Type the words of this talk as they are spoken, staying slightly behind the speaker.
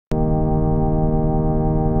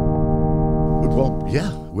Well,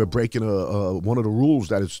 yeah, we're breaking one of the rules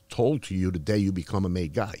that is told to you the day you become a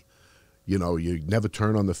made guy. You know, you never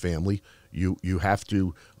turn on the family. You have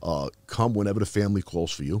to come whenever the family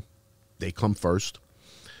calls for you. They come first.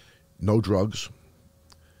 No drugs.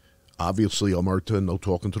 Obviously, omerta, no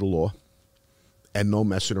talking to the law. And no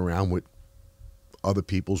messing around with other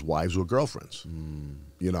people's wives or girlfriends.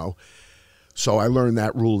 You know? So I learned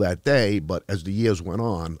that rule that day, but as the years went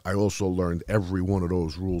on, I also learned every one of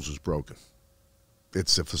those rules is broken.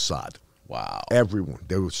 It's a facade. Wow. Everyone.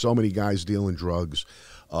 There were so many guys dealing drugs,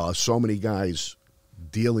 so many guys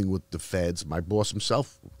dealing with the feds. My boss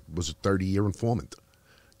himself was a 30-year informant.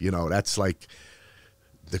 You know, that's like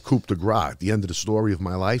the coup de grace, the end of the story of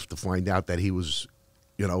my life, to find out that he was,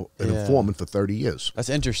 you know, an informant for 30 years. That's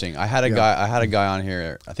interesting. I had a guy on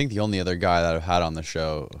here. I think the only other guy that I've had on the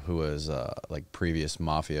show who was like previous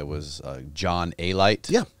Mafia was John A-Light.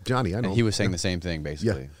 Yeah, Johnny, I know. And he was saying the same thing,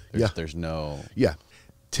 basically. There's no... Yeah.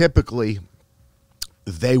 Typically,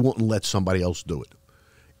 they wouldn't let somebody else do it.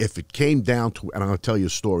 If it came down to, and I'm going to tell you a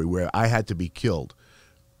story where I had to be killed,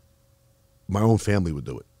 my own family would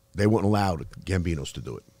do it. They wouldn't allow the Gambinos to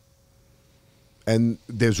do it. And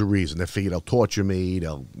there's a reason. They figure they'll torture me.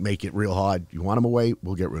 They'll make it real hard. You want them away,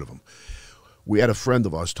 we'll get rid of them. We had a friend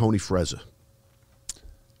of ours, Tony Frezza,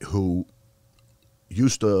 who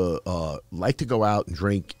used to like to go out and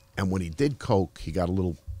drink. And when he did coke, he got a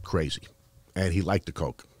little crazy. And he liked the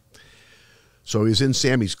coke. So he was in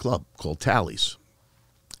Sammy's club called Tally's.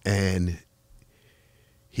 And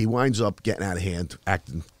he winds up getting out of hand,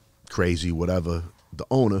 acting crazy, whatever. The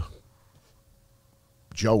owner,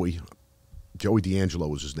 Joey D'Angelo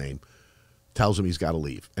was his name, tells him he's got to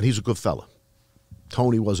leave. And he's a good fella.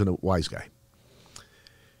 Tony wasn't a wise guy.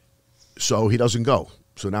 So he doesn't go.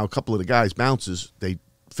 So now a couple of the guys bounces, they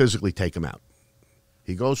physically take him out.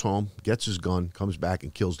 He goes home, gets his gun, comes back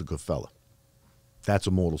and kills the good fella. That's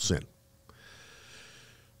a mortal sin.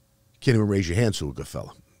 Can't even raise your hands to a good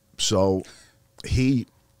fella. So he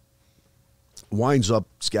winds up,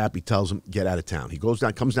 Scappy tells him, get out of town. He goes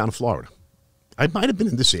down, comes down to Florida. I might have been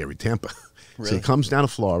in this area, Tampa. Really? So he comes down to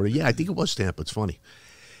Florida. Yeah, I think it was Tampa. It's funny.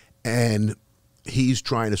 And he's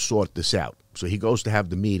trying to sort this out. So he goes to have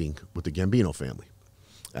the meeting with the Gambino family.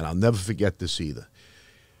 And I'll never forget this either.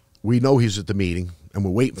 We know he's at the meeting, and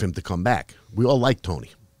we're waiting for him to come back. We all like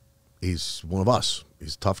Tony. He's one of us.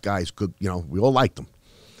 He's a tough guy. He's good. You know, we all liked him.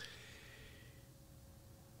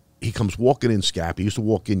 He comes walking in, Scap. He used to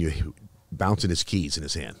walk in, you bouncing his keys in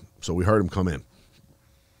his hand. So we heard him come in.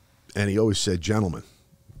 And he always said, gentlemen.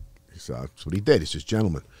 That's what he did. He says,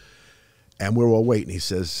 gentlemen. And we're all waiting. He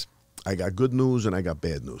says, I got good news and I got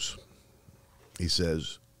bad news. He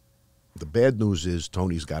says, the bad news is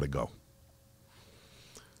Tony's got to go.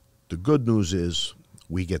 The good news is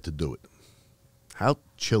we get to do it. How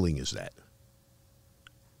chilling is that?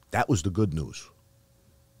 That was the good news.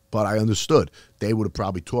 But I understood. They would have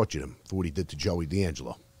probably tortured him for what he did to Joey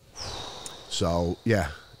D'Angelo. So, yeah,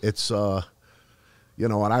 it's, you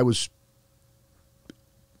know, and I was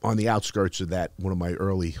on the outskirts of that, one of my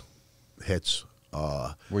early hits.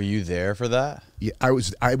 Were you there for that? Yeah, I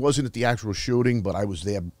wasn't at the actual shooting, but I was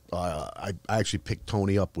there. I actually picked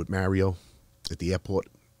Tony up with Mario at the airport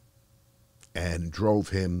and drove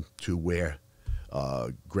him to where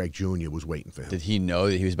Greg Jr. was waiting for him. Did he know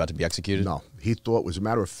that he was about to be executed? No. He thought, as a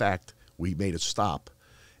matter of fact, we made a stop,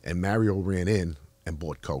 and Mario ran in and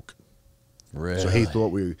bought coke. Really? So he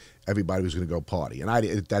thought everybody was going to go party. And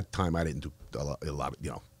at that time, I didn't do a lot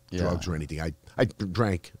of, drugs or anything. I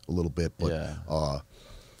drank a little bit, but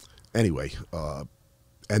anyway,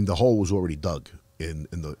 and the hole was already dug in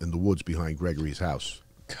the woods behind Gregory's house.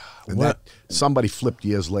 And that somebody flipped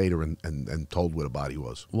years later and told where the body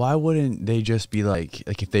was. Why wouldn't they just be like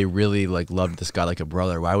if they really loved this guy like a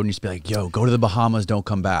brother? Why wouldn't you just be like, yo, go to the Bahamas, don't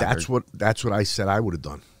come back? That's what I said I would have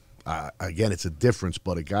done. Again, it's a difference,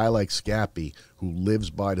 but a guy like Scappy who lives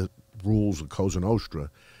by the rules of Cosa Nostra,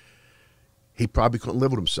 he probably couldn't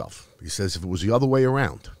live with himself. He says if it was the other way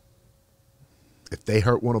around, if they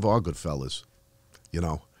hurt one of our good fellas,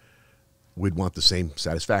 we'd want the same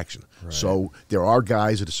satisfaction. Right. So there are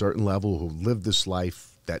guys at a certain level who live this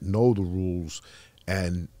life that know the rules,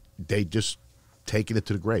 and they just taking it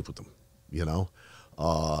to the grave with them,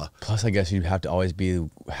 Plus, I guess you'd have to always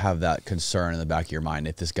have that concern in the back of your mind.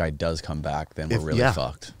 If this guy does come back, then we're really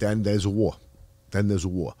fucked. Then there's a war.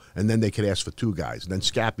 And then they could ask for two guys. And then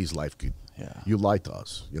Scappy's life could, you lied to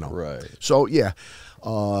us, Right. So, yeah.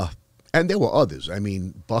 And there were others. I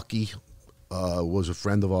mean, Bucky was a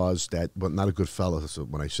friend of ours but not a good fella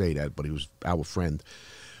when I say that, but he was our friend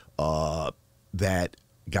that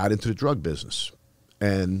got into the drug business.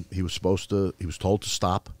 And he was told to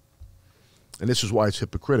stop. And this is why it's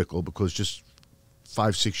hypocritical, because just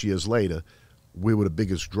 5, 6 years later, we were the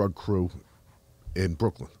biggest drug crew in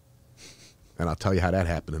Brooklyn. And I'll tell you how that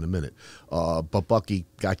happened in a minute. But Bucky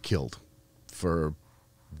got killed for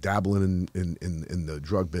dabbling in the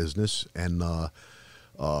drug business, and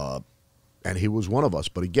he was one of us.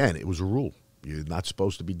 But again, it was a rule. You're not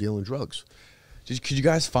supposed to be dealing drugs. Could you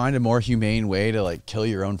guys find a more humane way to like kill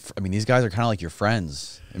your own? I mean, these guys are kind of like your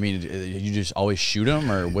friends. I mean, you just always shoot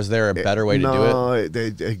them, or was there a better way to do it? No,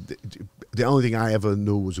 the only thing I ever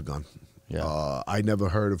knew was a gun. Yeah. I never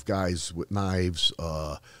heard of guys with knives.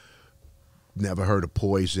 Never heard of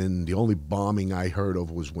poison. The only bombing I heard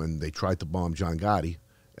of was when they tried to bomb John Gotti,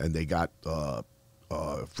 and they got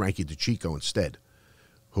Frankie DeChico instead,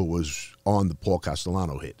 who was on the Paul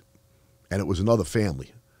Castellano hit. And it was another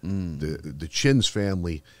family. The Chin's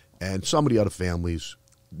family and some of the other families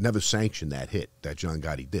never sanctioned that hit that John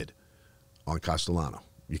Gotti did on Castellano.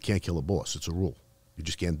 You can't kill a boss. It's a rule. You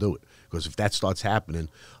just can't do it. Because if that starts happening,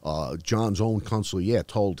 John's own consigliere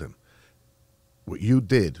told him, what you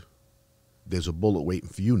did, there's a bullet waiting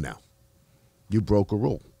for you now. You broke a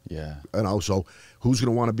rule. Yeah. You know, so who's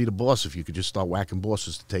going to want to be the boss if you could just start whacking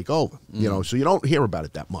bosses to take over? You know, so you don't hear about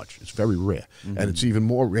it that much. It's very rare. And it's even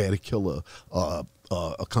more rare to kill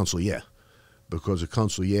a consigliere, because a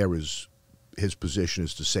consigliere is, his position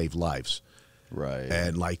is to save lives. Right.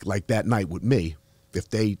 And like that night with me, if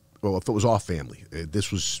it was our family,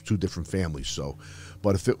 this was 2 different families. So,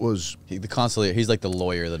 but if it was the consigliere, he's like the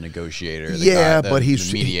lawyer, the negotiator. Yeah, but he's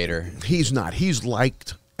the mediator. He's not. He's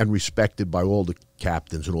liked and respected by all the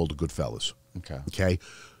captains and all the good fellas. Okay. Okay.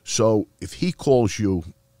 So if he calls you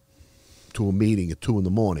to a meeting at 2 in the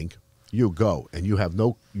morning, you go, and you have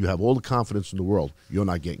all the confidence in the world. You're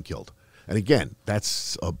not getting killed. And again,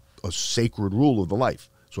 that's a sacred rule of the life.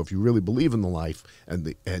 So if you really believe in the life,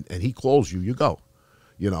 and he calls you, you go.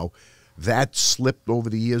 You know, that slipped over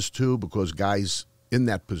the years too, because guys in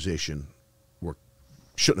that position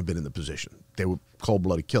shouldn't have been in the position. They were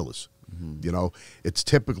cold-blooded killers. You know, it's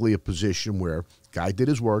typically a position where guy did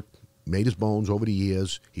his work, made his bones over the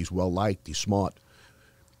years. He's well-liked. He's smart.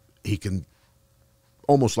 He can,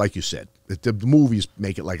 almost like you said, the movies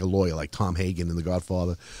make it like a lawyer, like Tom Hagen in The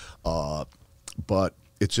Godfather. But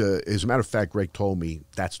as a matter of fact, Greg told me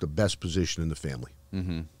that's the best position in the family.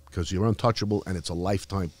 Because you're untouchable, and it's a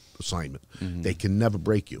lifetime assignment. They can never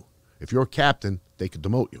break you. If you're a captain, they could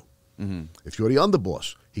demote you. If you're the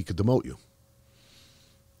underboss, he could demote you.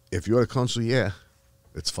 If you're a consigliere,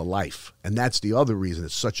 it's for life. And that's the other reason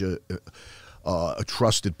it's such a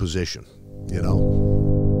trusted position, you know?